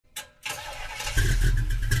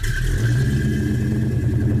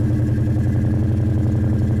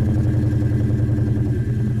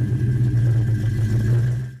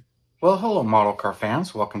Well, hello model car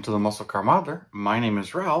fans. Welcome to the Muscle Car Modeler. My name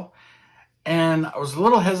is Ralph, and I was a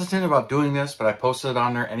little hesitant about doing this, but I posted it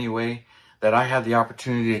on there anyway that I had the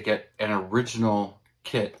opportunity to get an original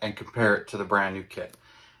kit and compare it to the brand new kit.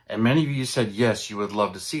 And many of you said, yes, you would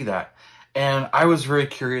love to see that. And I was very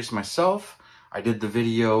curious myself. I did the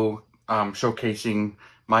video showcasing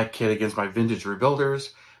my kit against my vintage rebuilders,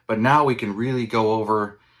 but now we can really go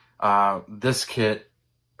over this kit,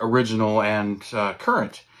 original and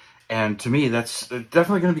current. And to me, that's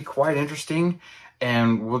definitely going to be quite interesting,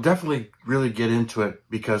 and we'll definitely really get into it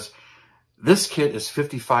because this kit is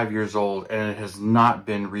 55 years old and it has not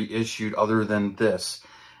been reissued other than this.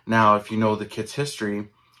 Now, if you know the kit's history,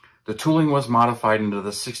 the tooling was modified into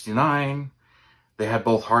the 69. They had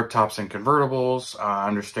both hardtops and convertibles. I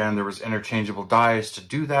understand there was interchangeable dies to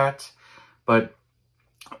do that, but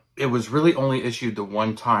it was really only issued the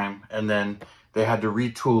one time, and then they had to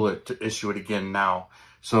retool it to issue it again now.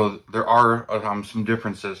 So there are some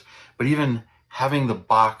differences, but even having the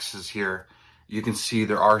boxes here, you can see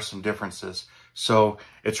there are some differences. So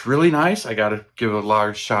it's really nice. I got to give a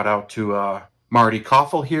large shout out to Marty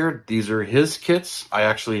Koffel here. These are his kits. I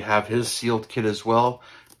actually have his sealed kit as well.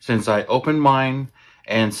 Since I opened mine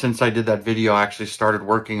and since I did that video, I actually started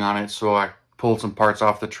working on it. So I pulled some parts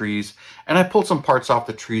off the trees, and I pulled some parts off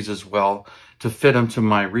the trees as well to fit them to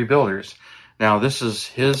my rebuilders. Now, this is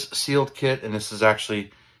his sealed kit, and this is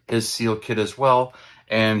actually his sealed kit as well.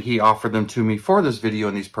 And he offered them to me for this video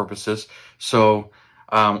and these purposes. So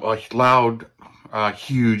a loud,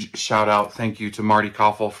 huge shout out. Thank you to Marty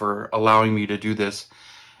Koffel for allowing me to do this.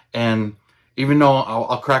 And even though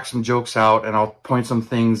I'll crack some jokes out and I'll point some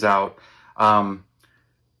things out, I'm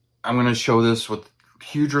going to show this with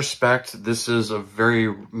huge respect. This is a very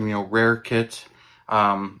rare kit.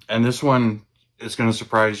 And this one is going to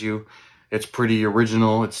surprise you. It's pretty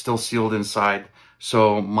original. It's still sealed inside.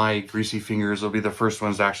 So my greasy fingers will be the first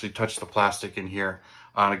ones to actually touch the plastic in here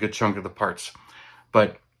on a good chunk of the parts.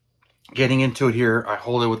 But getting into it here, I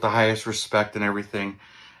hold it with the highest respect and everything.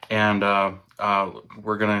 And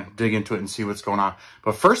we're going to dig into it and see what's going on.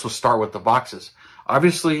 But first, we'll start with the boxes.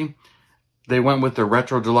 Obviously, they went with the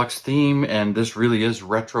Retro Deluxe theme, and this really is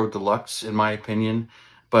Retro Deluxe in my opinion.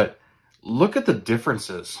 But look at the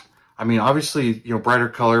differences. I mean, obviously, brighter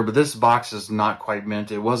color, but this box is not quite mint.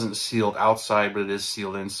 It wasn't sealed outside, but it is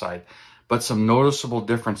sealed inside. But some noticeable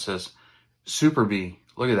differences. Super B,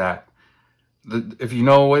 look at that. If you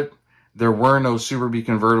know it, there were no Super B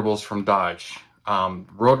convertibles from Dodge.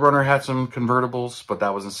 Roadrunner had some convertibles, but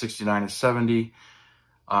that was in 69 and 70.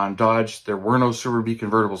 On Dodge, there were no Super B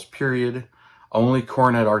convertibles, period. Only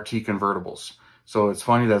Coronet RT convertibles. So it's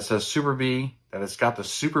funny that it says Super B, that it's got the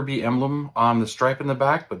Super B emblem on the stripe in the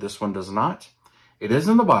back, but this one does not. It is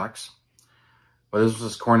in the box, but this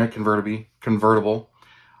is Coronet convertible.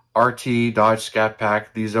 RT, Dodge Scat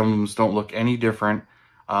Pack, these emblems don't look any different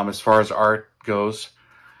as far as art goes.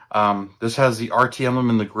 This has the RT emblem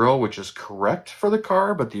in the grille, which is correct for the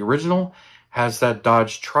car, but the original has that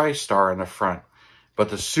Dodge TriStar in the front. But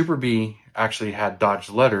the Super B actually had Dodge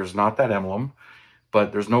letters, not that emblem.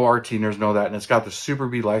 But there's no RT and there's no that. And it's got the Super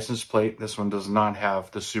B license plate. This one does not have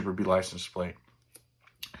the Super B license plate.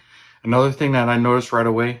 Another thing that I noticed right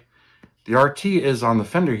away, the RT is on the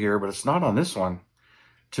fender here, but it's not on this one.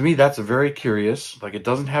 To me, that's very curious. Like, it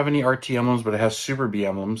doesn't have any RT emblems, but it has Super B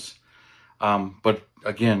emblems. But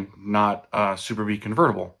again, not Super B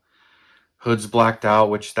convertible. Hood's blacked out,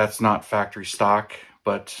 which that's not factory stock.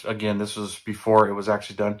 But again, this was before it was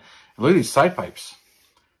actually done. And look at these side pipes.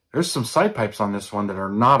 There's some side pipes on this one that are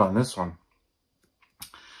not on this one.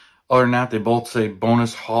 Other than that, they both say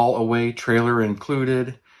bonus haul away trailer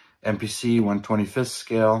included, MPC 1/25th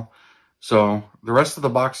scale. So the rest of the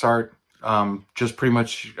box art, just pretty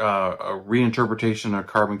much a reinterpretation, a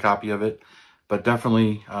carbon copy of it, but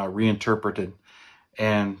definitely reinterpreted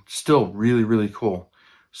and still really, really cool.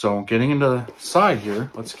 So getting into the side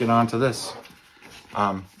here, let's get on to this.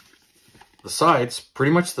 The sides,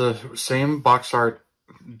 pretty much the same box art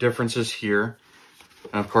differences here.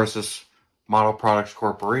 And of course, this Model Products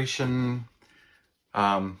Corporation,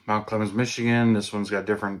 Mount Clemens, Michigan. This one's got a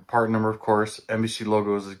different part number, of course. MPC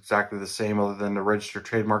logo is exactly the same other than the registered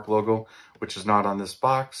trademark logo, which is not on this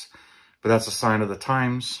box. But that's a sign of the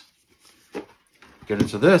times. Get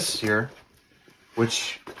into this here,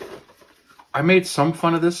 which I made some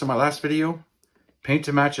fun of this in my last video. Paint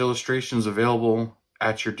to match illustrations available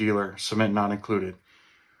at your dealer, cement not included.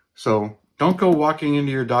 So don't go walking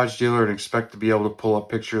into your Dodge dealer and expect to be able to pull up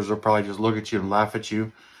pictures. They'll probably just look at you and laugh at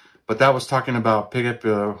you. But that was talking about pick up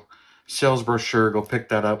a sales brochure, go pick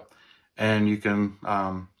that up, and you can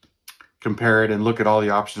compare it and look at all the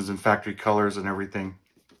options and factory colors and everything.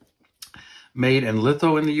 made in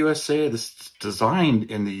litho in the USA. This is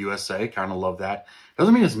designed in the USA. Kind of love that.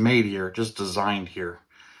 Doesn't mean it's made here, just designed here.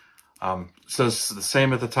 Says the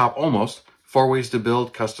same at the top almost. 4 ways to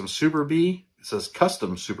build custom Super B. It says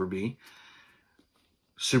custom Super B.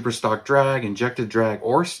 Super stock drag, injected drag,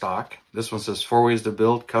 or stock. This one says 4 ways to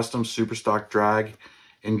build custom super stock drag,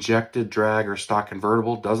 injected drag, or stock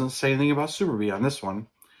convertible. Doesn't say anything about Super B on this one.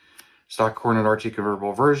 Stock Coronet RT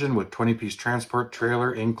convertible version with 20-piece transport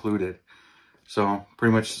trailer included. So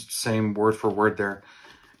pretty much same word for word there.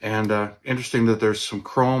 And interesting that there's some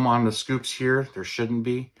chrome on the scoops here. There shouldn't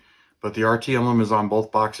be. But the RT emblem is on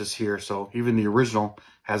both boxes here. So even the original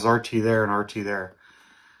has RT there and RT there.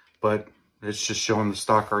 But it's just showing the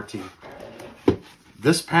stock RT.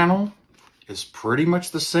 This panel is pretty much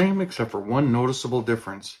the same except for one noticeable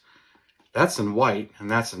difference. That's in white and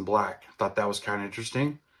that's in black. I thought that was kind of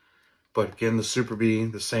interesting. But again, the Super B,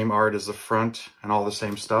 the same art as the front and all the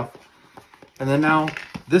same stuff. And then now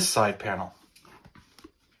this side panel.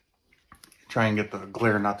 Try and get the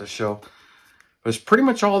glare not to show. But it's pretty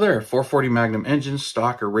much all there. 440 Magnum engines,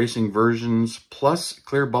 stock or racing versions, plus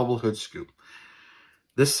clear bubble hood scoop.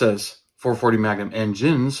 This says 440 Magnum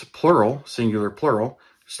engines, plural, singular plural,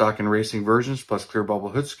 stock and racing versions, plus clear bubble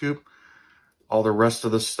hood scoop. All the rest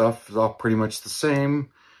of the stuff is all pretty much the same,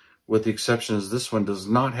 with the exception is this one does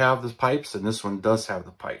not have the pipes and this one does have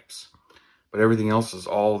the pipes. But everything else is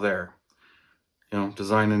all there. You know,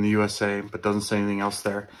 designed in the USA, but doesn't say anything else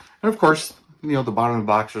there. And of course, you know, the bottom of the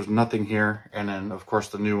box, there's nothing here. And then, of course,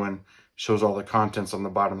 the new one shows all the contents on the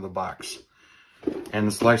bottom of the box. And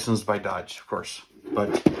it's licensed by Dodge, of course.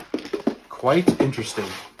 But quite interesting.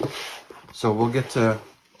 So we'll get to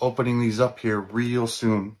opening these up here real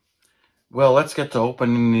soon. Well, let's get to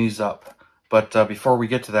opening these up. But before we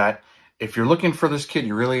get to that, if you're looking for this kit,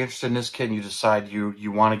 you're really interested in this kit, and you decide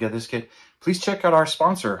you want to get this kit, please check out our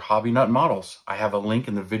sponsor, Hobby Nut Models. I have a link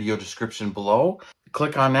in the video description below.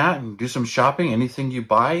 Click on that and do some shopping. Anything you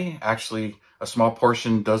buy, actually, a small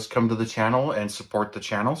portion does come to the channel and support the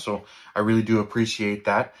channel. So I really do appreciate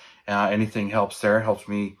that. Anything helps there. Helps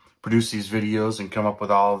me produce these videos and come up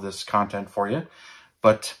with all of this content for you.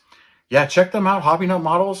 But yeah, check them out, Hobby Nut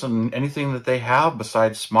Models, and anything that they have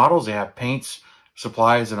besides models. They have paints,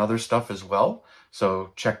 supplies, and other stuff as well.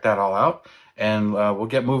 So check that all out. And we'll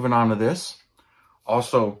get moving on to this.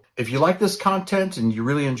 Also, if you like this content and you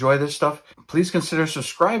really enjoy this stuff, please consider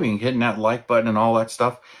subscribing, hitting that like button and all that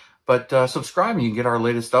stuff. But subscribing, you can get our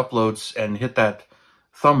latest uploads, and hit that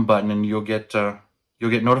thumb button and you'll get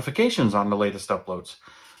notifications on the latest uploads.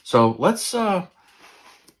 So let's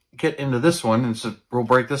get into this one, and so we'll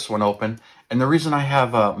break this one open. And the reason I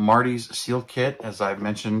have Marty's seal kit, as I've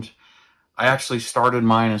mentioned, I actually started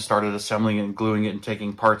mine and started assembling it and gluing it and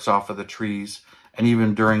taking parts off of the trees. And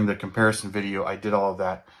even during the comparison video, I did all of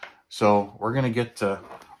that. So we're going to get to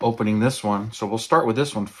opening this one. So we'll start with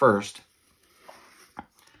this one first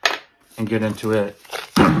and get into it.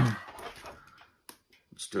 Let's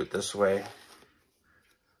do it this way.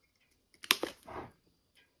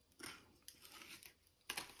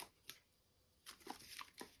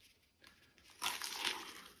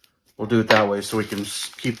 We'll do it that way so we can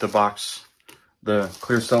keep the box, the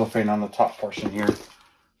clear cellophane on the top portion here.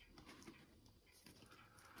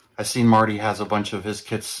 I've seen Marty has a bunch of his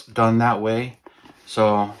kits done that way,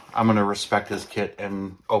 so I'm going to respect his kit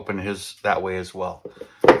and open his that way as well.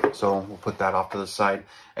 So we'll put that off to the side.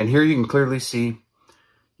 And here you can clearly see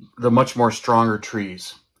the much more stronger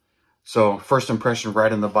trees. So first impression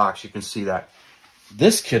right in the box, you can see that.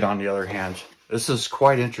 This kit, on the other hand, this is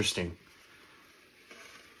quite interesting.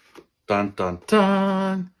 Dun, dun,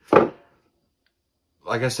 dun.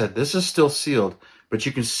 Like I said, this is still sealed, but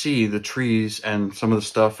you can see the trees and some of the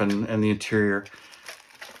stuff and the interior.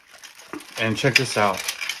 And check this out.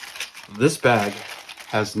 This bag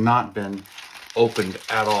has not been opened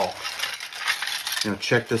at all. You know,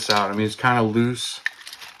 check this out. I mean, it's kind of loose.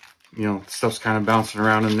 You know, stuff's kind of bouncing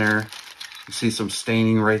around in there. You see some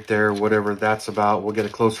staining right there, whatever that's about. We'll get a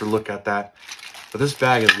closer look at that. But this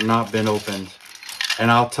bag has not been opened. And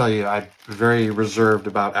I'll tell you, I'm very reserved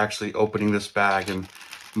about actually opening this bag, and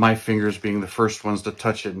my fingers being the first ones to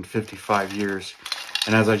touch it in 55 years.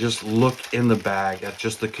 And as I just look in the bag at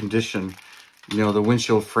just the condition, you know, the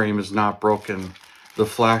windshield frame is not broken. The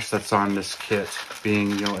flash that's on this kit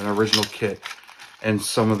being, you know, an original kit, and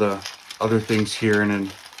some of the other things here, and then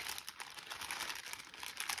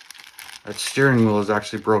that steering wheel is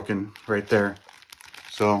actually broken right there.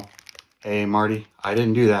 So, hey, Marty, I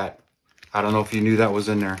didn't do that. I don't know if you knew that was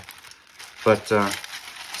in there, but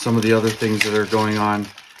some of the other things that are going on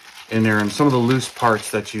in there, and some of the loose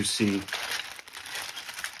parts that you see,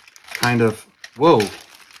 kind of, whoa,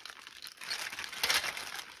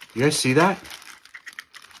 You guys see that?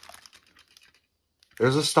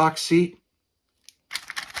 There's a stock seat.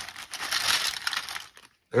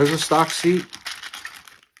 There's a stock seat.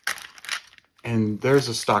 And there's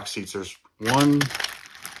a stock seats. There's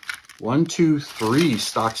one, two, three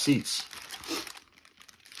stock seats.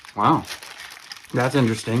 Wow. That's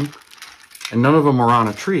interesting. And none of them are on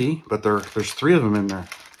a tree, but there's three of them in there.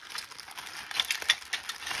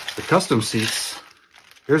 The custom seats,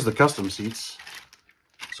 here's the custom seats.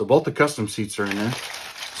 So both the custom seats are in there.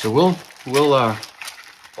 So we'll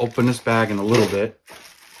open this bag in a little bit.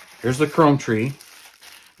 Here's the chrome tree.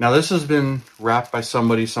 Now this has been wrapped by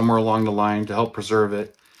somebody somewhere along the line to help preserve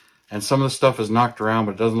it. And some of the stuff is knocked around,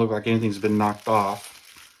 but it doesn't look like anything's been knocked off.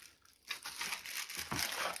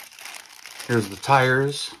 Here's the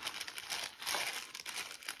tires.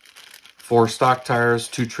 4 stock tires,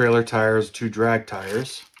 2 trailer tires, 2 drag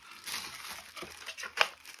tires.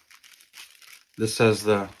 This has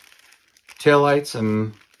the taillights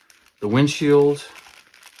and the windshield.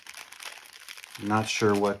 I'm not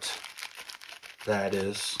sure what that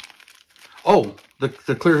is. Oh, the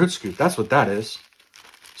clear hood scoop. That's what that is.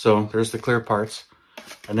 So there's the clear parts.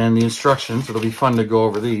 And then the instructions. It'll be fun to go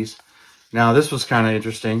over these. Now this was kind of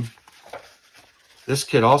interesting. This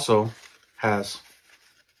kit also has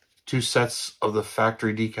 2 sets of the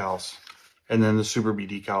factory decals and then the Super B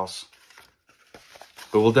decals.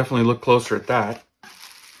 But we'll definitely look closer at that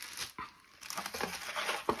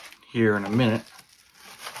here in a minute.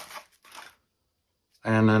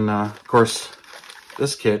 And then, of course,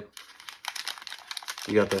 this kit,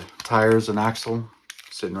 you got the tires and axle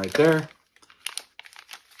sitting right there.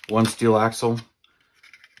 1 steel axle.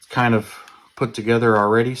 It's kind of put together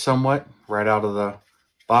already somewhat, right out of the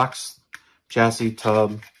box. Chassis,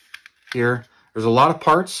 tub, here. There's a lot of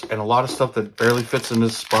parts and a lot of stuff that barely fits in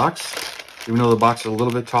this box, even though the box is a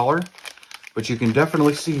little bit taller. But you can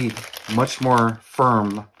definitely see much more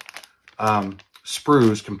firm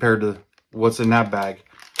sprues compared to what's in that bag.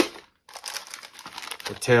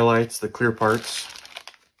 The taillights, the clear parts,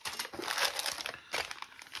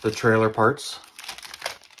 the trailer parts,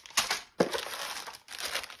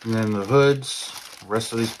 and then the hoods, the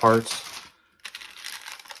rest of these parts,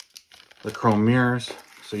 the chrome mirrors.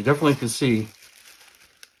 So you definitely can see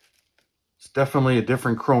it's definitely a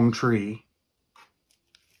different chrome tree.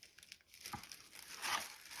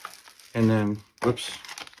 And then, whoops,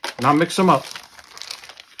 not mix them up.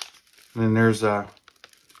 And then there's the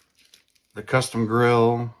custom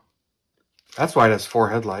grill. That's why it has 4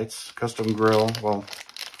 headlights. Custom grill, well,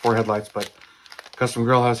 4 headlights, but custom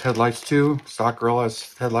grill has headlights too. Stock grill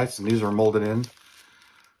has headlights, and these are molded in.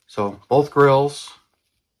 So both grills,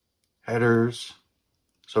 headers.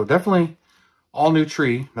 So definitely all new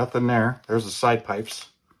tree, nothing there. There's the side pipes.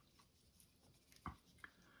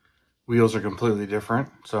 Wheels are completely different,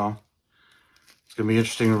 so it's going to be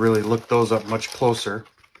interesting to really look those up much closer.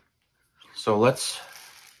 So let's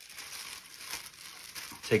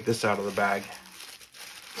take this out of the bag.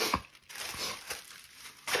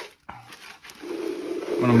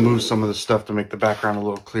 I'm going to move some of the stuff to make the background a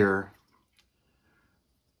little clearer.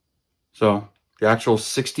 So the actual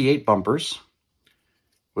 68 bumpers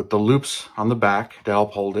with the loops on the back to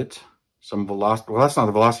help hold it. Some velocity, well, that's not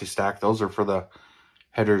the velocity stack. Those are for the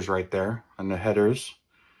headers right there. And the headers,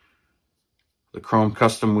 the chrome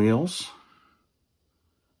custom wheels,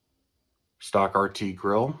 stock RT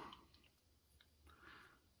grill,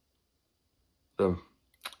 the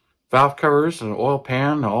valve covers, an oil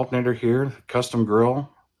pan, the alternator here, the custom grill,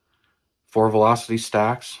 4 velocity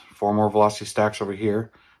stacks, 4 more velocity stacks over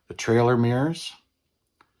here, the trailer mirrors,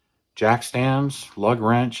 jack stands, lug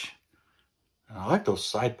wrench. And I like those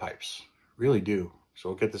side pipes, really do. So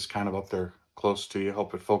we'll get this kind of up there close to you,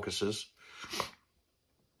 hope it focuses.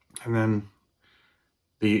 And then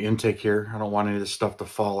the intake here, I don't want any of this stuff to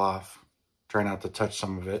fall off. Try not to touch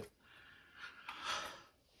some of it.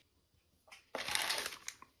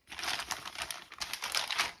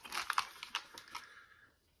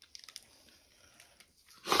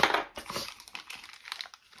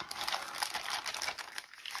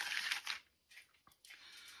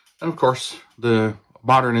 And of course, the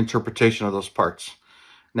modern interpretation of those parts.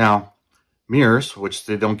 Now, mirrors, which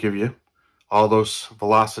they don't give you, all those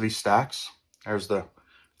velocity stacks. There's the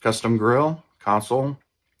custom grill, console,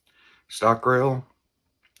 stock grill,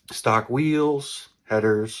 stock wheels,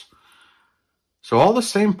 headers. So all the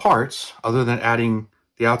same parts, other than adding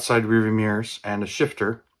the outside rearview mirrors and a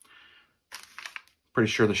shifter. Pretty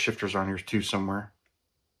sure the shifter's on here too somewhere.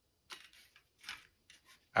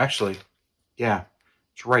 Actually, yeah,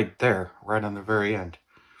 it's right there, right on the very end.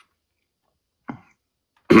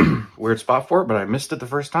 Weird spot for it, but I missed it the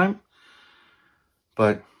first time.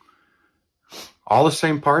 But All the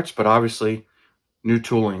same parts, but obviously new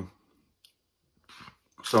tooling.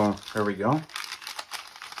 So there we go.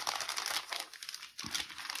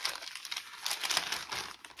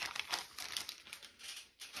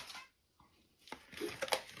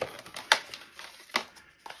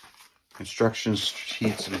 Instruction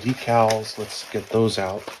sheets and decals. Let's get those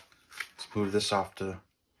out. Let's move this off to the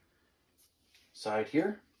side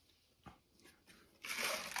here.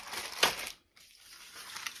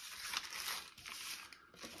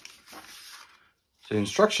 So the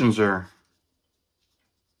instructions are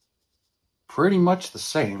pretty much the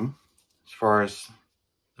same as far as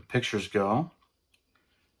the pictures go.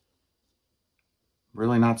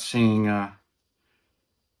 Really not seeing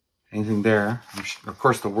anything there. Of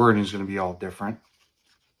course, the wording is going to be all different.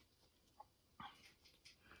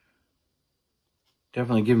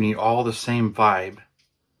 Definitely giving you all the same vibe.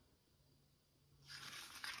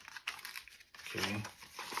 Okay,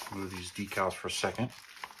 move these decals for a second.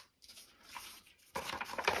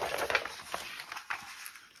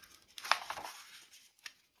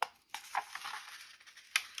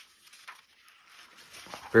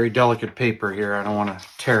 Very delicate paper here. I don't want to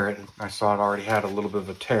tear it. I saw it already had a little bit of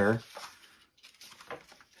a tear.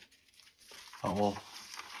 Oh, we'll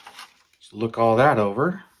just look all that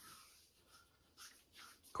over.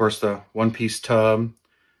 Of course, the one-piece tub,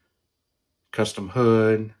 custom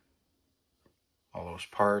hood, all those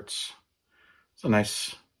parts. It's a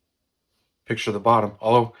nice picture of the bottom.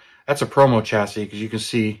 Although, that's a promo chassis because you can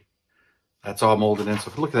see that's all molded in. So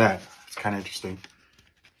look at that. It's kind of interesting.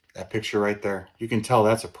 That picture right there. You can tell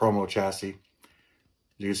that's a promo chassis.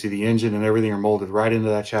 You can see the engine and everything are molded right into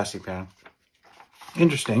that chassis pan.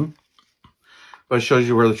 Interesting. But it shows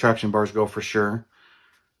you where the traction bars go for sure.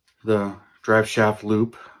 The drive shaft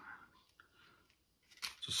loop.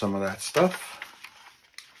 So some of that stuff.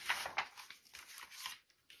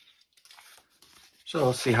 So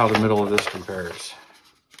let's see how the middle of this compares.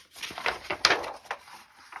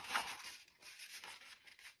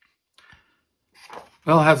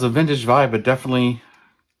 Well, it has a vintage vibe, but definitely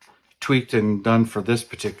tweaked and done for this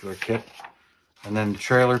particular kit. And then the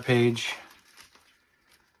trailer page.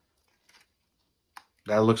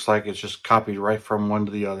 That looks like it's just copied right from one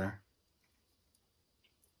to the other.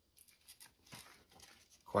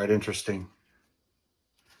 Quite interesting.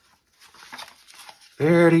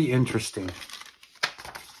 Very interesting.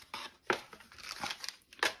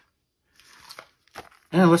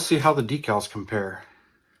 And let's see how the decals compare.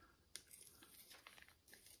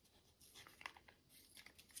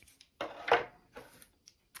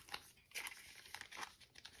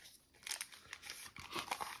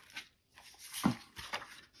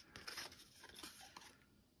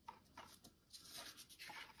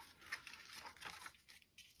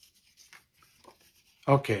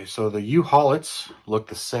 Okay, so the U-Haulets look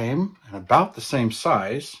the same and about the same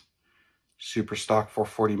size. Super stock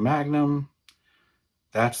 440 Magnum.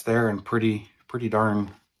 That's there and pretty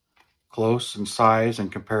darn close in size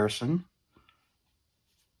and comparison.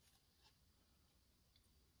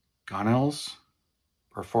 Gunnels,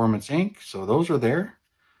 Performance Inc. So those are there.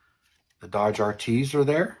 The Dodge RTs are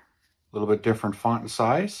there. A little bit different font and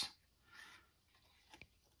size.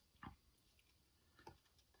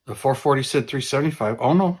 The 440 said 375.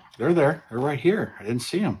 Oh no, they're there. They're right here. I didn't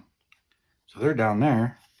see them. So they're down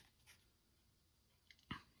there.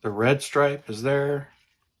 The red stripe is there.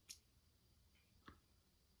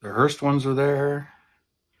 The Hearst ones are there.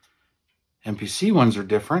 MPC ones are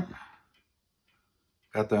different.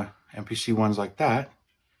 Got the MPC ones like that.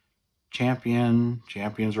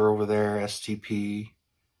 Champions are over there. STP.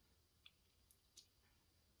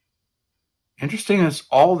 Interesting, it's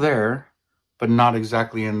all there, but not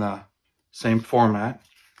exactly in the same format.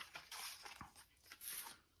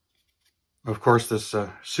 Of course, this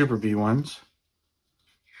Super B ones.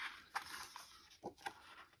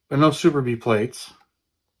 But no Super B plates.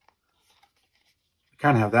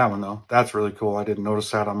 Kind of have that one though. That's really cool. I didn't notice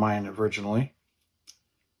that on mine originally.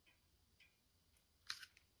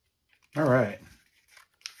 All right.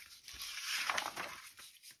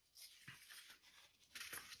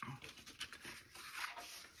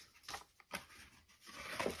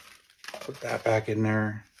 Put that back in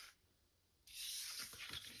there.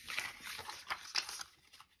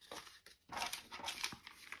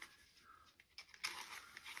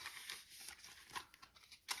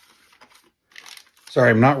 Sorry,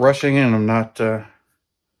 I'm not rushing in. I'm not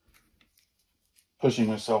pushing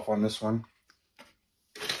myself on this one.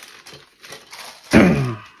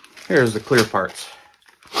 Here's the clear parts.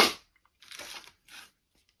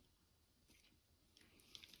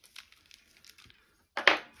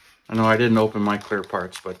 I know I didn't open my clear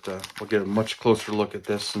parts, but we'll get a much closer look at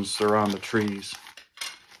this since they're on the trees.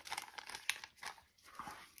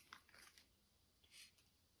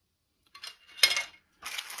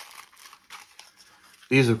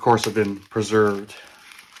 These, of course, have been preserved.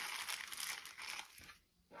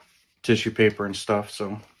 Tissue paper and stuff,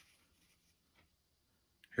 so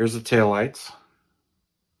here's the taillights,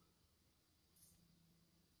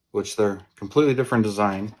 which they're completely different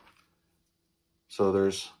design. So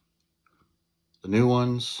there's the new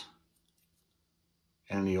ones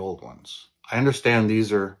and the old ones. I understand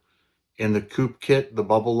these are in the coupe kit, the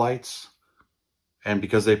bubble lights, and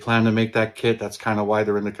because they plan to make that kit, that's kind of why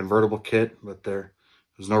they're in the convertible kit, but there's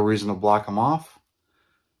no reason to block them off.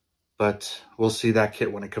 But we'll see that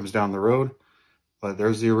kit when it comes down the road. But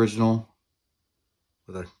there's the original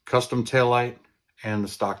with a custom taillight and the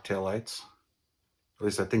stock taillights. At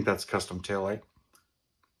least I think that's custom taillight.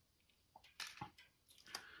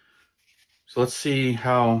 So let's see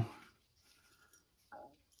how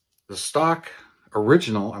the stock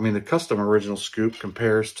original, the custom original scoop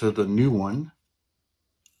compares to the new one.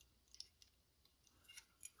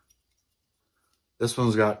 This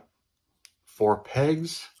one's got 4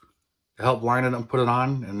 pegs to help line it up and put it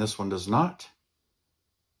on, and this one does not.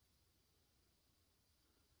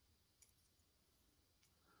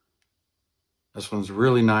 This one's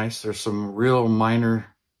really nice. There's some real minor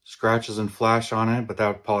scratches and flash on it, but that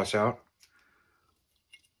would polish out.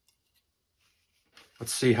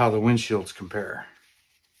 Let's see how the windshields compare.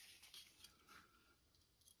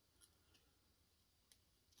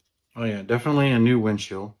 Oh yeah, definitely a new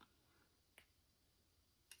windshield.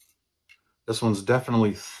 This one's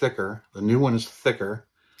definitely thicker. The new one is thicker.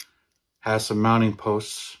 Has some mounting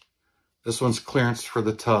posts. This one's clearance for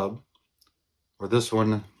the tub. Or this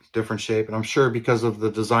one, different shape. And I'm sure because of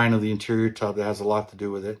the design of the interior tub, that has a lot to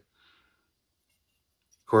do with it.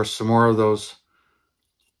 Of course, some more of those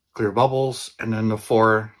clear bubbles, and then the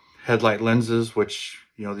 4 headlight lenses, which,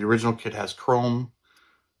 the original kit has chrome.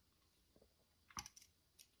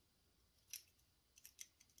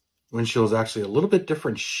 Windshield is actually a little bit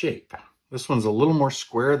different shape. This one's a little more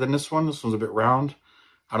square than this one. This one's a bit round.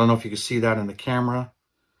 I don't know if you can see that in the camera,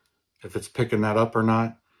 if it's picking that up or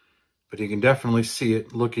not, but you can definitely see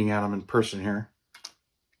it looking at them in person here.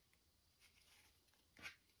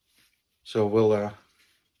 So we'll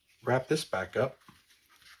wrap this back up.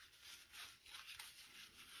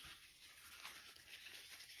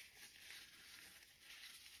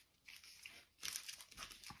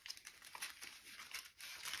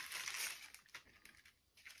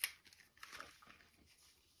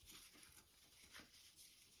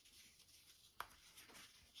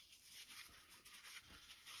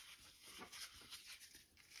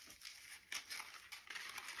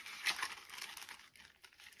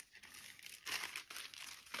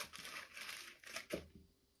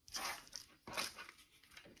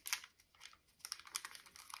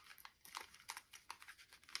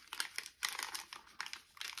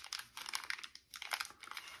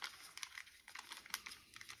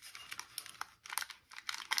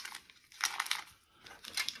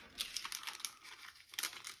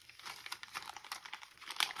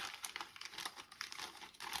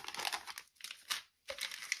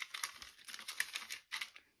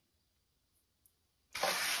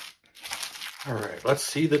 All right, let's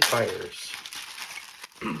see the tires.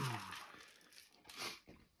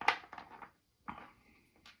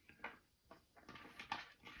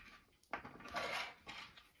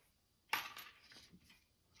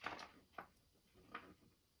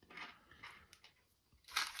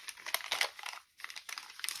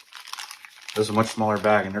 This is a much smaller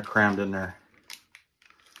bag and they're crammed in there.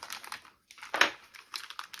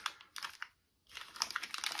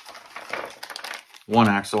 One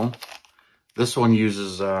axle. This one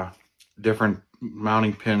uses different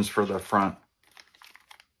mounting pins for the front.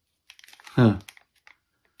 The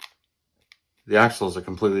axle is a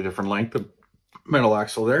completely different length. The metal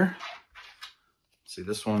axle there. See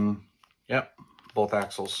this one? Yep, both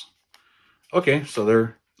axles. Okay, so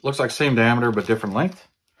they're looks like same diameter but different length.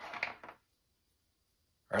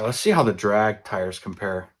 All right, let's see how the drag tires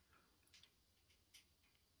compare.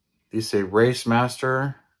 These say Race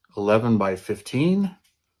Master 11 by 15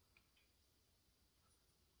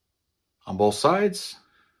 on both sides.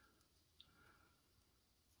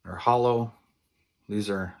 They're hollow. These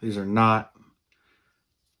are not.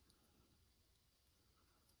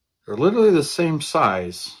 They're literally the same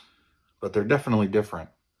size, but they're definitely different.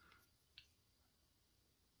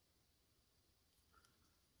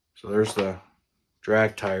 So there's the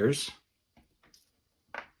drag tires.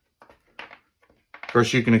 Of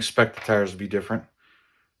course, you can expect the tires to be different.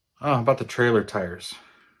 Oh, how about the trailer tires?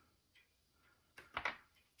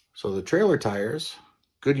 So the trailer tires,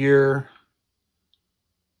 Goodyear,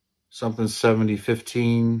 something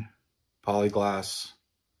 7015, polyglass,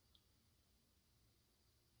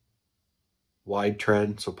 wide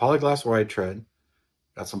tread. So polyglass wide tread.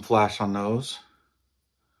 Got some flash on those.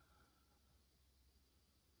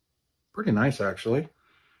 Pretty nice, actually.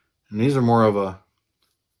 And these are more of a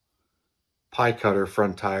pie cutter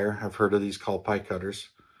front tire. I've heard of these called pie cutters.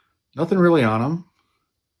 Nothing really on them,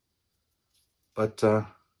 but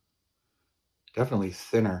definitely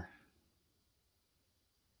thinner.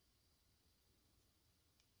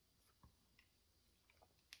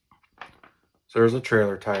 So there's the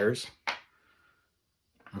trailer tires.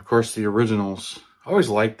 Of course, the originals. I always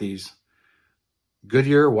like these.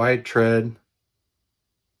 Goodyear wide tread,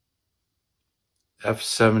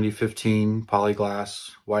 F7015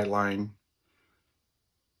 polyglass, white line.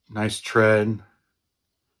 Nice tread.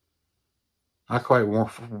 Not quite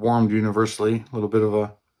warmed universally. A little bit of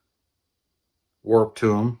a warp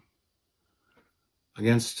to them.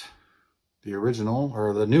 Against the original,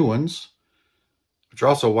 or the new ones, which are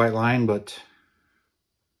also white line, but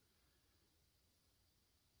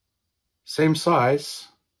same size,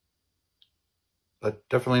 but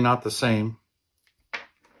definitely not the same.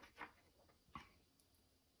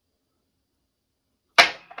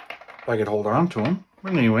 If I could hold on to them.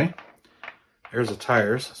 But anyway, there's the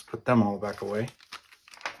tires. Let's put them all back away.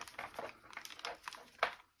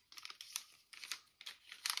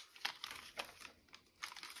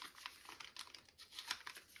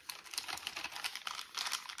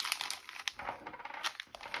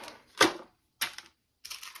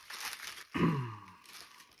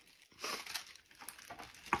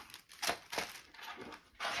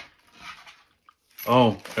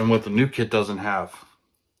 Oh, and what the new kit doesn't have.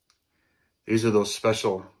 These are those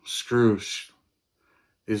special screws.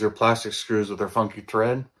 These are plastic screws with their funky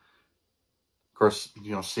thread. Of course,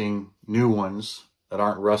 you know, seeing new ones that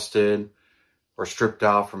aren't rusted or stripped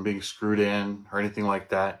out from being screwed in or anything like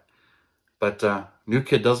that. But new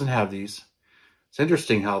kit doesn't have these. It's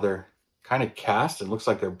interesting how they're kind of cast. It looks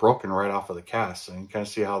like they're broken right off of the cast. And you can kind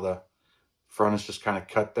of see how the front is just kind of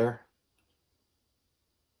cut there.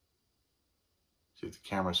 See if the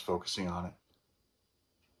camera's focusing on it.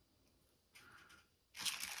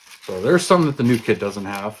 So there's some that the new kit doesn't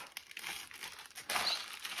have.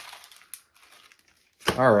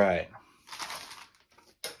 All right.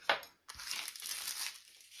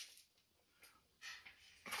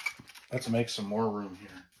 Let's make some more room here.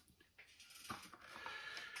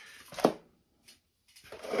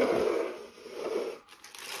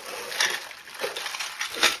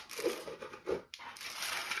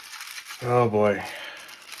 Oh boy.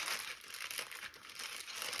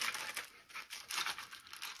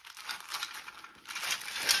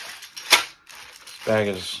 This bag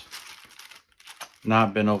has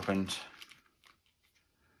not been opened.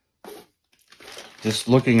 Just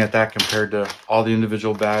looking at that compared to all the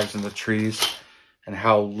individual bags and the trees and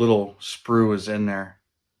how little sprue is in there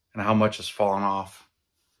and how much has fallen off.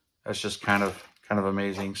 That's just kind of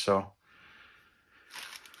amazing. So,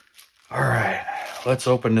 all right, let's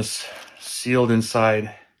open this sealed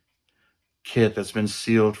inside kit that's been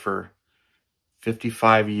sealed for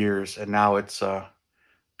 55 years, and now it's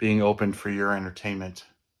being opened for your entertainment.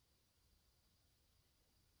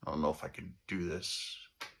 I don't know if I can do this.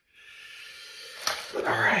 All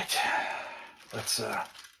right, let's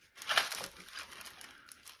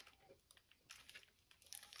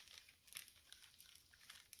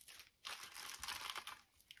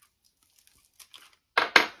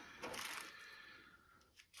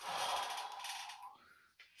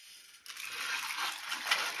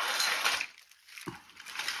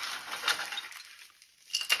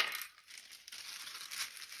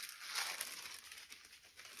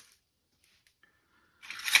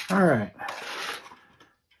all right.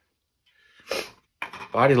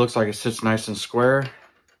 Body looks like it sits nice and square.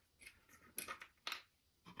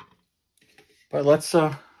 But let's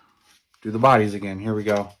do the bodies again. Here we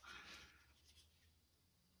go.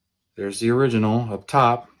 There's the original up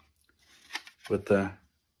top with the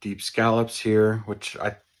deep scallops here, which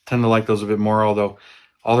I tend to like those a bit more, although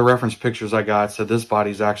all the reference pictures I got said this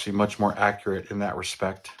body is actually much more accurate in that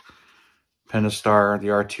respect. Pentastar, the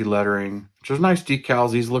RT lettering, which are nice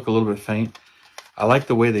decals. These look a little bit faint. I like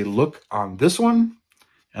the way they look on this one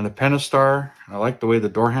and the Pentastar. I like the way the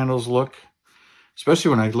door handles look,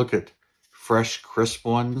 especially when I look at fresh, crisp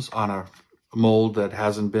ones on a mold that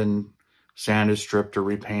hasn't been sanded, stripped, or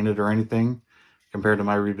repainted or anything compared to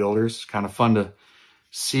my rebuilders. It's kind of fun to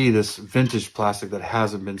see this vintage plastic that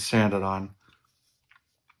hasn't been sanded on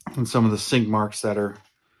and some of the sink marks that are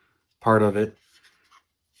part of it.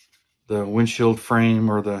 the windshield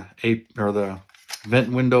frame or the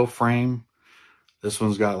vent window frame. This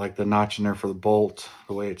one's got like the notch in there for the bolt,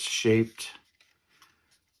 the way it's shaped.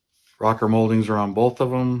 Rocker moldings are on both of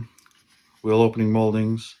them. Wheel opening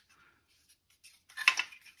moldings.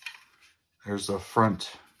 There's the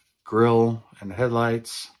front grille and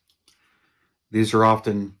headlights. These are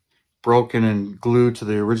often broken and glued to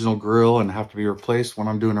the original grille and have to be replaced when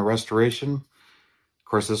I'm doing a restoration. Of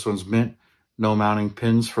course, this one's mint. No mounting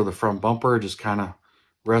pins for the front bumper. Just kind of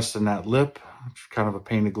rests in that lip. It's kind of a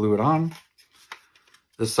pain to glue it on.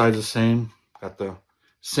 This side's the same. Got the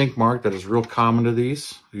sink mark that is real common to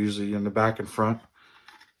these, usually in the back and front.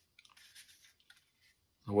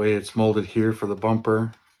 The way it's molded here for the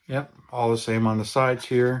bumper. Yep, all the same on the sides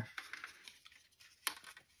here.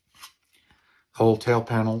 Whole tail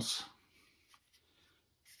panels.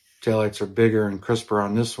 Taillights are bigger and crisper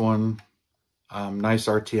on this one. Nice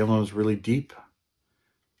RT emblem is really deep.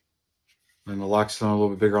 And the lock's a little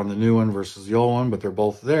bit bigger on the new one versus the old one, but they're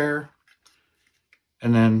both there.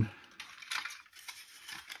 And then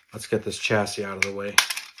let's get this chassis out of the way.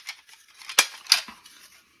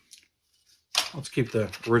 Let's keep the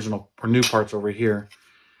original or new parts over here.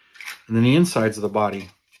 And then the insides of the body,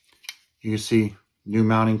 you can see new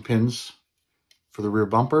mounting pins for the rear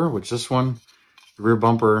bumper, which this one, the rear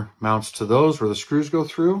bumper mounts to those where the screws go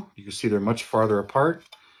through. You can see they're much farther apart.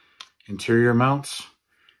 Interior mounts.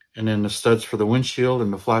 And then the studs for the windshield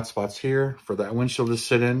and the flat spots here for that windshield to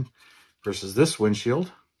sit in versus this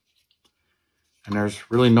windshield. And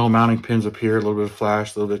there's really no mounting pins up here. A little bit of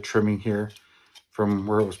flash, a little bit of trimming here from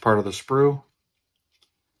where it was part of the sprue.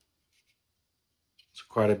 So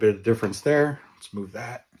quite a bit of difference there. Let's move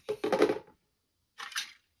that.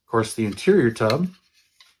 Of course, the interior tub,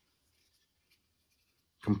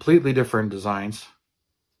 completely different designs.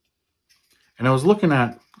 And I was looking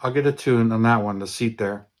at, I'll get it to on that one, the seat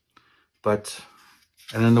there. But,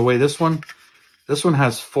 and then the way this one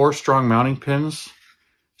has 4 strong mounting pins.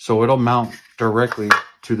 So it'll mount directly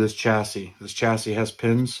to this chassis. This chassis has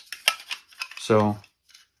pins. So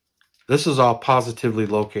this is all positively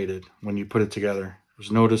located when you put it together. I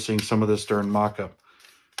was noticing some of this during mock-up.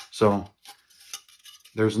 So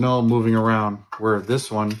there's no moving around, where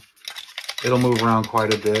this one, it'll move around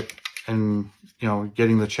quite a bit. And, you know,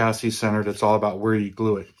 getting the chassis centered, it's all about where you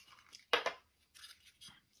glue it.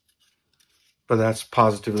 But that's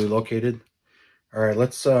positively located. All right,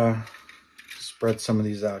 let's spread some of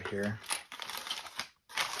these out here.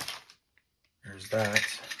 There's that.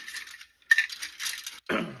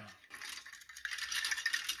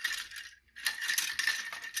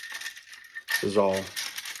 This is all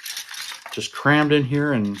just crammed in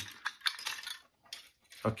here. And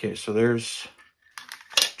okay, so there's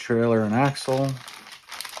trailer and axle.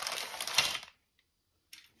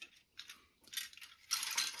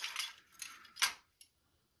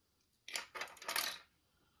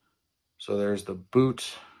 So there's the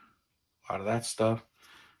boot, a lot of that stuff.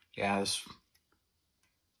 Yeah, this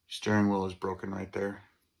steering wheel is broken right there.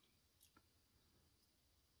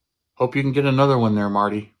 Hope you can get another one there,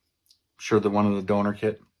 Marty. I'm sure the one in the donor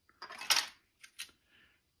kit.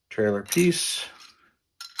 Trailer piece.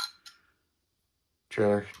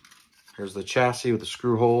 Trailer. Here's the chassis with the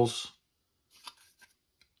screw holes.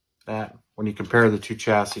 That, when you compare the two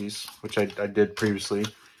chassis, which I did previously.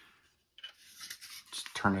 Let's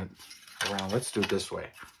turn it around. Let's do it this way.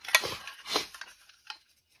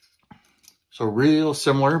 So real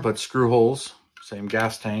similar, but screw holes, same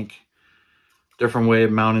gas tank, different way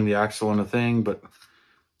of mounting the axle and the thing, but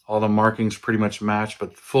all the markings pretty much match.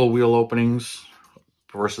 But full wheel openings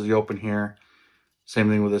versus the open here. Same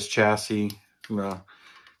thing with this chassis.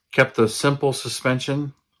 Kept the simple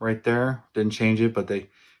suspension right there. Didn't change it, but they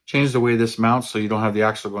changed the way this mounts so you don't have the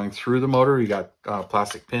axle going through the motor. You got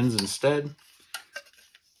plastic pins instead.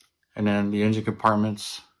 And then the engine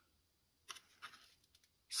compartments,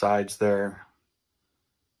 sides there.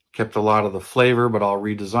 Kept a lot of the flavor, but all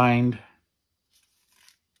redesigned.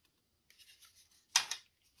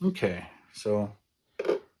 Okay, so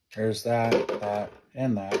there's that, that,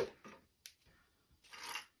 and that.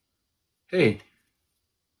 Hey,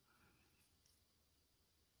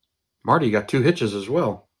 Marty got 2 hitches as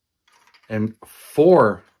well, and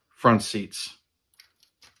 4 front seats.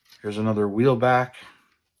 Here's another wheel back.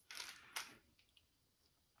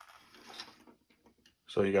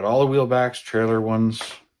 So you got all the wheel backs, trailer ones,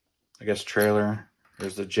 I guess trailer.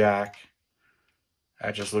 There's the jack.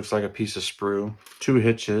 That just looks like a piece of sprue. 2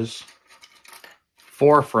 hitches,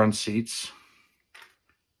 4 front seats.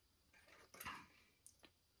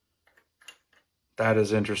 That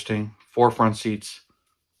is interesting. 4 front seats.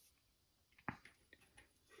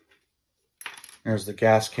 There's the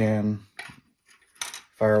gas can,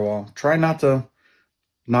 firewall. Try not to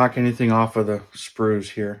knock anything off of the sprues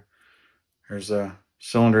here. There's a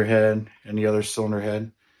cylinder head and the other cylinder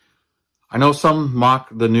head. I know some mock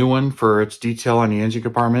the new one for its detail on the engine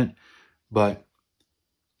compartment, but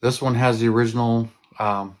this one has the original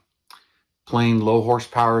plain low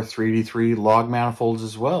horsepower 383 log manifolds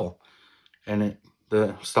as well. And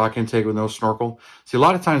the stock intake with no snorkel. See, a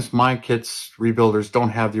lot of times my kits, rebuilders,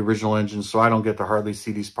 don't have the original engine, so I don't get to hardly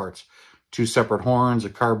see these parts. 2 separate horns, a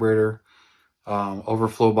carburetor,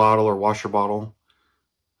 overflow bottle or washer bottle,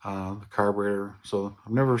 the carburetor. So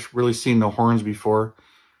I've never really seen the horns before.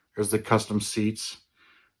 There's the custom seats.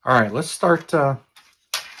 All right, let's start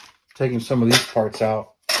taking some of these parts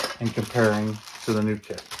out and comparing to the new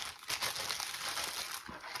kit.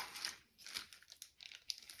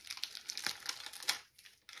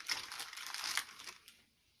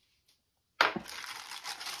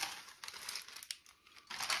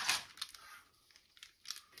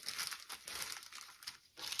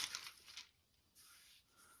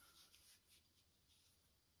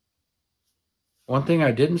 One thing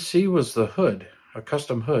I didn't see was the hood, a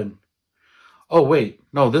custom hood. Oh, wait.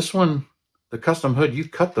 No, this one, the custom hood, you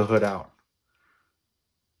cut the hood out.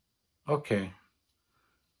 Okay.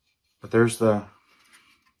 But there's the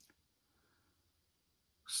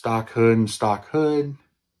stock hood and stock hood,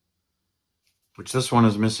 which this one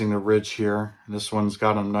is missing the ridge here. This one's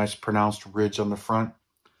got a nice pronounced ridge on the front.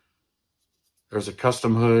 There's a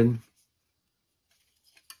custom hood.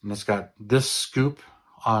 And it's got this scoop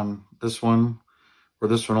on this one, where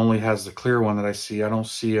this one only has the clear one that I see. I don't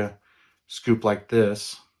see a scoop like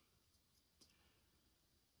this.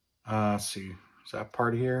 Let's see, is that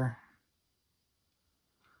part here?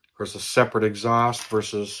 Of course, a separate exhaust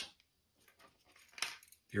versus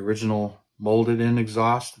the original molded in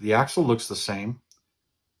exhaust. The axle looks the same.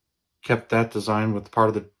 Kept that design with part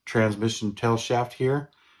of the transmission tail shaft here.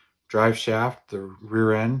 Drive shaft, the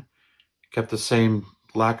rear end. Kept the same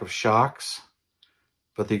lack of shocks,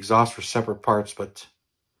 but the exhaust were separate parts, but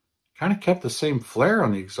kind of kept the same flare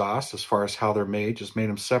on the exhaust as far as how they're made, just made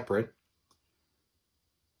them separate.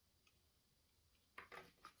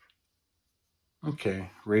 Okay,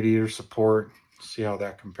 radiator support, see how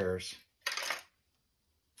that compares.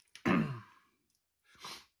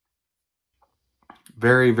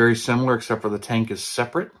 Very, very similar, except for the tank is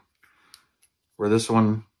separate, where this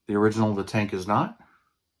one, the original, the tank is not.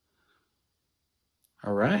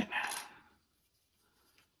 All right.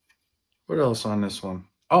 What else on this one?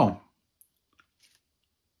 Oh,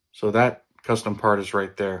 so that custom part is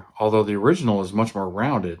right there. Although the original is much more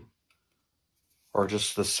rounded, or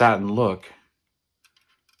just the satin look,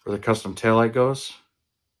 where the custom taillight goes.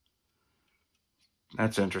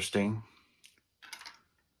 That's interesting.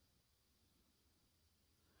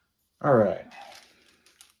 All right.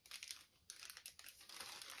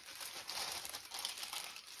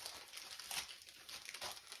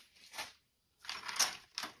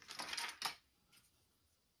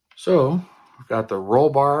 So, we've got the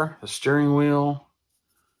roll bar, the steering wheel.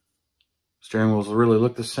 Steering wheels really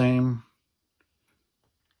look the same.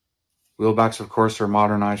 Wheel backs, of course, are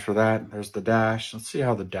modernized for that. There's the dash. Let's see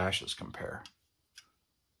how the dashes compare.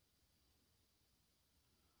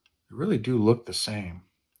 They really do look the same.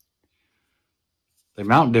 They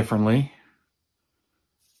mount differently.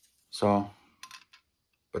 So,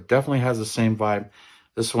 but definitely has the same vibe.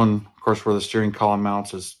 This one, of course, where the steering column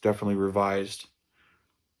mounts is definitely revised.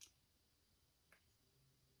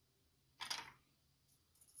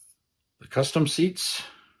 The custom seats,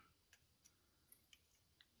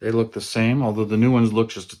 they look the same, although the new ones look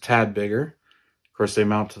just a tad bigger. Of course, they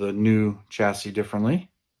mount to the new chassis differently.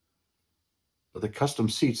 But the custom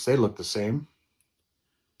seats, they look the same.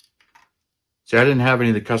 See, I didn't have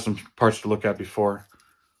any of the custom parts to look at before.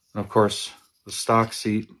 And of course, the stock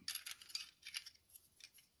seat.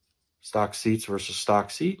 Stock seats versus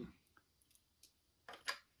stock seat.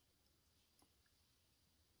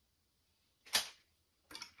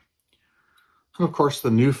 And of course, the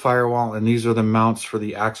new firewall, and these are the mounts for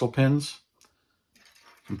the axle pins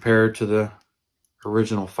compared to the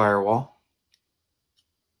original firewall.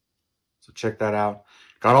 So check that out.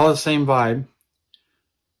 Got all the same vibe,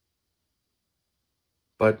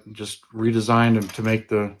 but just redesigned them to make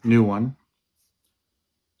the new one.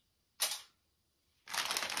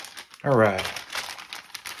 All right.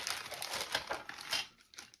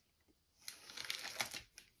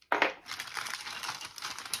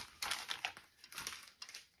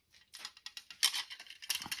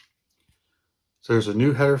 So there's the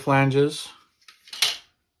new header flanges,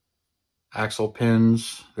 axle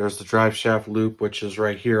pins. There's the drive shaft loop, which is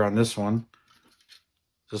right here on this one.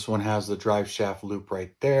 This one has the drive shaft loop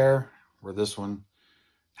right there, where this one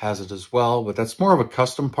has it as well, but that's more of a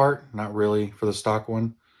custom part, not really for the stock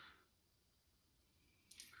one.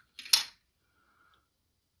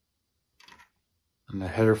 And the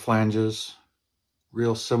header flanges,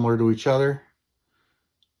 real similar to each other.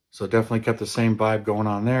 So definitely kept the same vibe going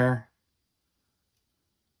on there.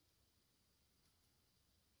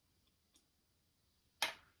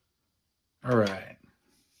 All right.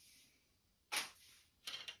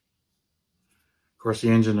 Of course, the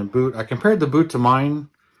engine and boot. I compared the boot to mine.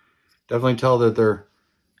 Definitely tell that they're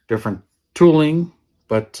different tooling,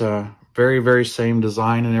 but very, very same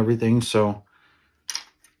design and everything. So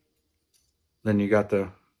then you got the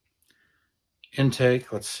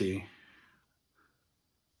intake. Let's see.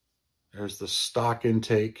 There's the stock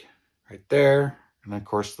intake right there. And of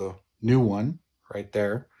course the new one right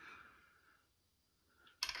there.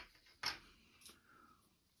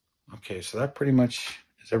 Okay, so that pretty much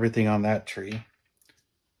is everything on that tree.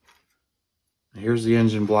 Here's the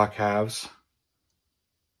engine block halves.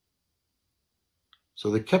 So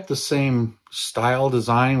they kept the same style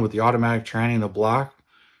design with the automatic tranny and the block.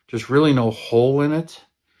 Just really no hole in it.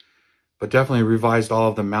 But definitely revised all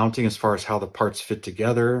of the mounting as far as how the parts fit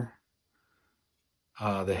together.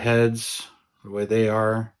 The heads, the way they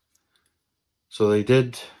are. So they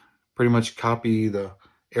did pretty much copy the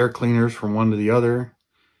air cleaners from one to the other.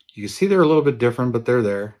 You can see they're a little bit different, but they're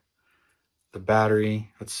there. The battery,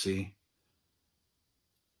 let's see.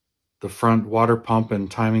 The front water pump and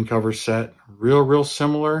timing cover set, real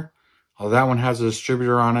similar. Oh, that one has a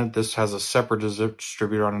distributor on it. This has a separate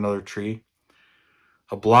distributor on another tree.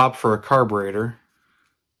 A blob for a carburetor,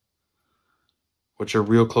 which are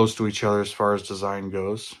real close to each other as far as design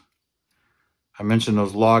goes. I mentioned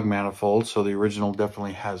those log manifolds, so the original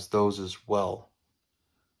definitely has those as well.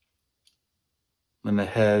 Then the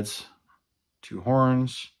heads, 2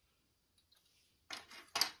 horns.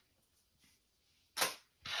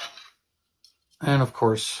 And of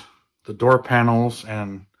course, the door panels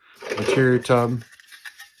and interior tub.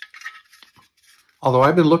 Although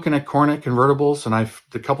I've been looking at Coronet convertibles, and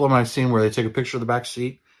the couple of them I've seen where they take a picture of the back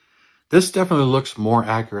seat, this definitely looks more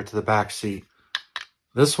accurate to the back seat.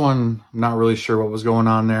 This one, I'm not really sure what was going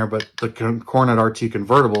on there, but the Coronet RT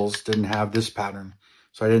convertibles didn't have this pattern,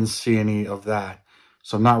 so I didn't see any of that.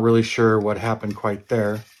 So I'm not really sure what happened quite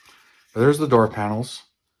there. But there's the door panels.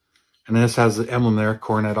 And this has the emblem there,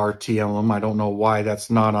 Coronet RT emblem. I don't know why that's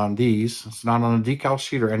not on these. It's not on a decal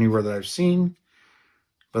sheet or anywhere that I've seen,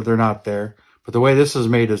 but they're not there. But the way this is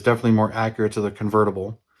made is definitely more accurate to the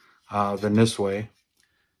convertible than this way.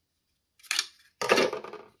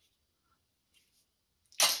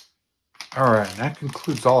 All right, that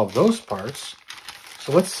concludes all of those parts.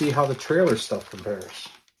 So let's see how the trailer stuff compares.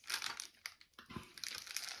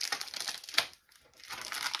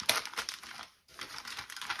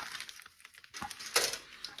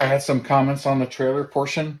 I had some comments on the trailer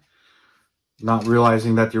portion, not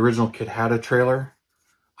realizing that the original kit had a trailer.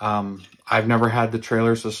 I've never had the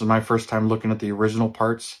trailer, so this is my first time looking at the original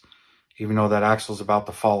parts, even though that axle's about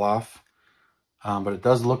to fall off. But it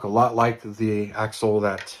does look a lot like the axle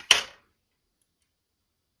that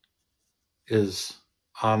is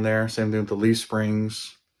on there. Same thing with the leaf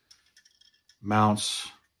springs, mounts,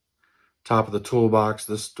 top of the toolbox,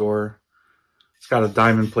 this door. It's got a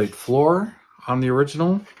diamond plate floor on the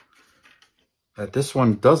original that this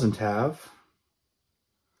one doesn't have.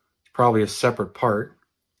 It's probably a separate part,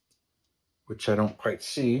 which I don't quite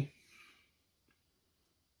see.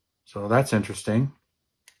 So that's interesting.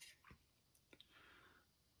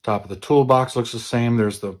 Top of the toolbox looks the same.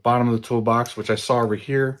 There's the bottom of the toolbox, which I saw over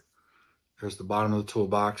here. There's the bottom of the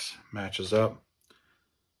toolbox, matches up.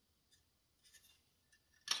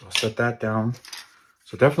 So I'll set that down.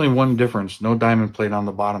 So definitely one difference, no diamond plate on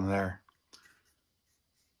the bottom there.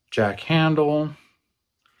 Jack handle,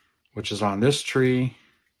 which is on this tree.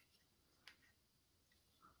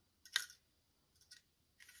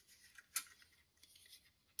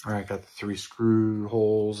 All right, got the 3 screw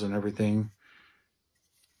holes and everything.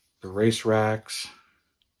 The race racks.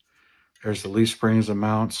 There's the leaf springs and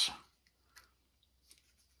mounts.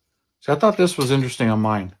 So I thought this was interesting on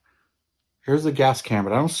mine. Here's the gas can,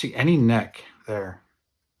 but I don't see any neck there.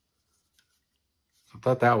 I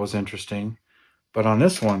thought that was interesting. But on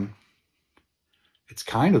this one, it's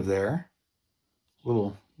kind of there.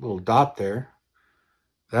 Little dot there.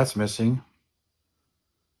 That's missing.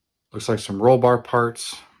 Looks like some roll bar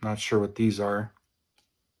parts. Not sure what these are.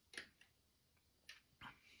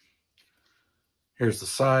 Here's the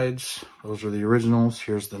sides. Those are the originals.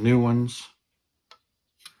 Here's the new ones.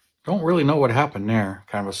 Don't really know what happened there.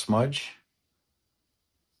 Kind of a smudge.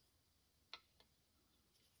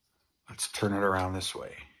 Let's turn it around this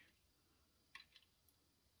way.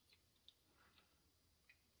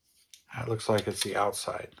 That looks like it's the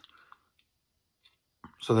outside.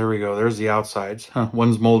 So there we go. There's the outsides.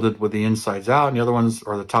 One's molded with the insides out, and the other one's,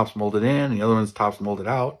 or the top's molded in, and the other one's top's molded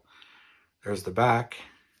out. There's the back.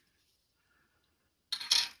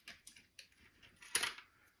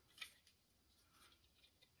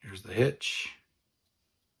 Here's the hitch.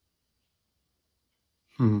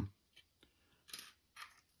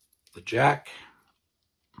 The jack.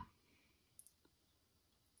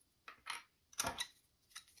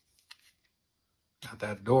 Got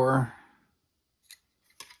that door.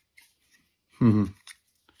 Well,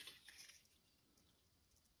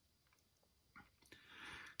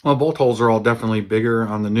 bolt holes are all definitely bigger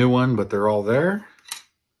on the new one, but they're all there.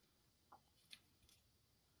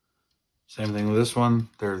 Same thing with this one.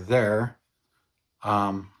 They're there,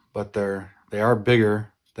 but they are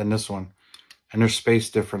bigger than this one, and they're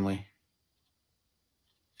spaced differently.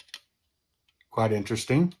 Quite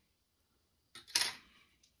interesting.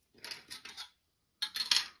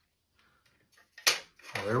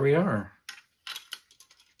 Well, there we are.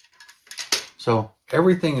 So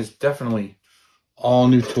everything is definitely all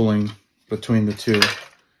new tooling between the two.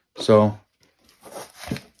 So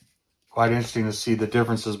quite interesting to see the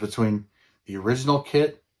differences between the original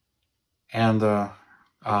kit and the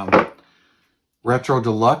Retro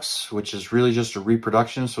Deluxe, which is really just a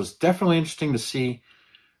reproduction. So it's definitely interesting to see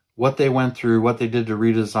what they went through, what they did to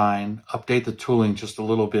redesign, update the tooling just a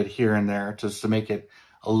little bit here and there, just to make it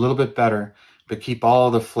a little bit better, but keep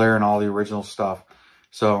all the flair and all the original stuff.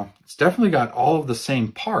 So it's definitely got all of the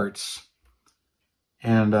same parts,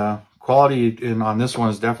 and quality on this one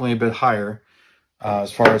is definitely a bit higher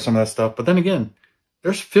as far as some of that stuff. But then again,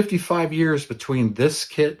 there's 55 years between this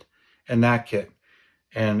kit and that kit.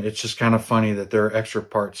 And it's just kind of funny that there are extra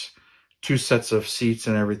parts, 2 sets of seats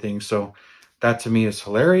and everything. So that to me is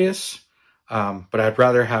hilarious. But I'd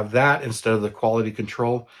rather have that instead of the quality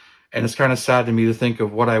control. And it's kind of sad to me to think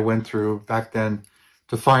of what I went through back then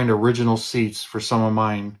to find original seats for some of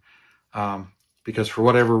mine. Because for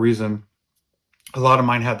whatever reason, a lot of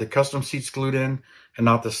mine had the custom seats glued in and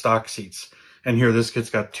not the stock seats. And here this kit's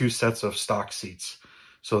got 2 sets of stock seats.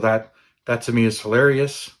 So that to me is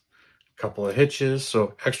hilarious. A couple of hitches,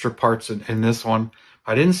 so extra parts in this one.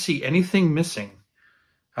 I didn't see anything missing,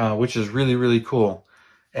 which is really, really cool.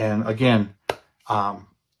 And again,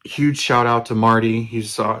 huge shout out to Marty.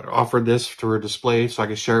 He's offered this for a display so I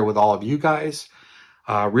can share it with all of you guys.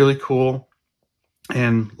 Really cool,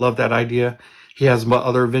 and love that idea. He has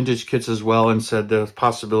other vintage kits as well, and said the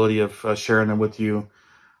possibility of sharing them with you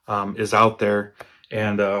is out there.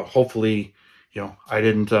 And hopefully, you know, I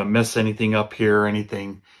didn't mess anything up here or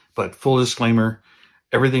anything. But full disclaimer,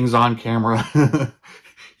 everything's on camera.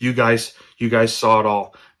 you guys saw it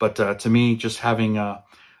all. But to me, just having a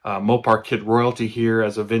Mopar kit royalty here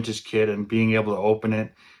as a vintage kit and being able to open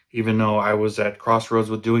it, even though I was at crossroads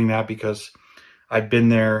with doing that, because I've been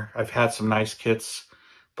there, I've had some nice kits,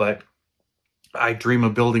 but I dream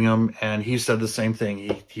of building them. And he said the same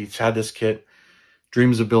thing. He's had this kit,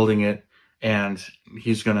 dreams of building it, and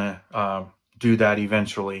he's gonna do that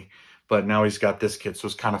eventually. But now he's got this kit, so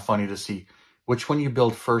it's kind of funny to see which one you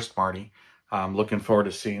build first, Marty. I'm looking forward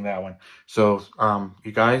to seeing that one. So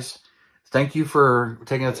you guys, thank you for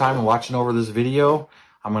taking the time and watching over this video.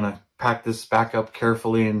 I'm going to pack this back up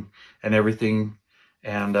carefully and everything,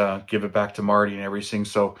 and give it back to Marty and everything.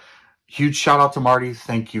 So huge shout out to Marty.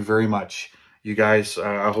 Thank you very much. You guys,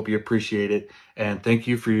 I hope you appreciate it. And thank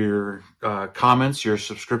you for your comments, your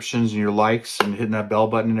subscriptions, and your likes, and hitting that bell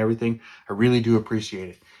button and everything. I really do appreciate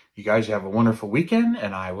it. You guys have a wonderful weekend,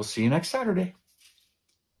 and I will see you next Saturday.